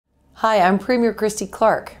Hi, I'm Premier Christy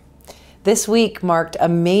Clark. This week marked a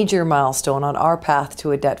major milestone on our path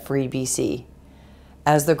to a debt-free BC.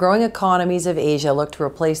 As the growing economies of Asia look to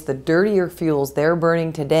replace the dirtier fuels they're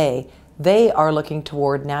burning today, they are looking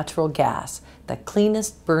toward natural gas, the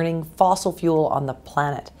cleanest burning fossil fuel on the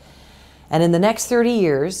planet. And in the next 30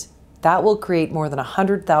 years, that will create more than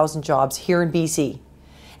 100,000 jobs here in BC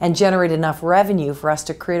and generate enough revenue for us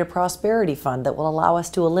to create a prosperity fund that will allow us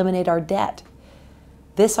to eliminate our debt.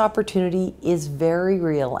 This opportunity is very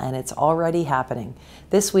real and it's already happening.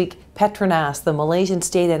 This week, Petronas, the Malaysian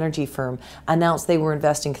state energy firm, announced they were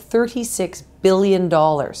investing $36 billion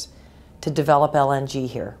to develop LNG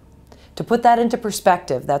here. To put that into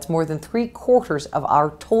perspective, that's more than 3/4 of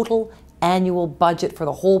our total annual budget for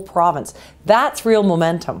the whole province. That's real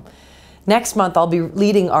momentum. Next month, I'll be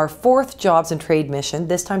leading our 4th Jobs and Trade mission,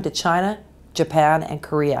 this time to China, Japan, and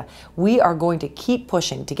Korea. We are going to keep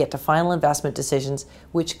pushing to get to final investment decisions,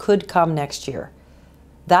 which could come next year.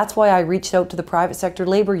 That's why I reached out to the private sector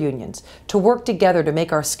labor unions to work together to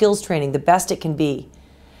make our skills training the best it can be.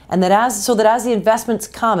 And so that as the investments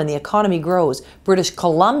come and the economy grows, British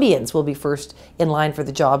Columbians will be first in line for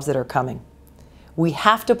the jobs that are coming. We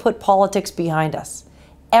have to put politics behind us.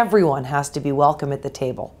 Everyone has to be welcome at the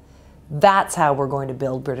table. That's how we're going to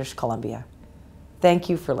build British Columbia. Thank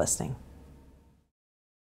you for listening.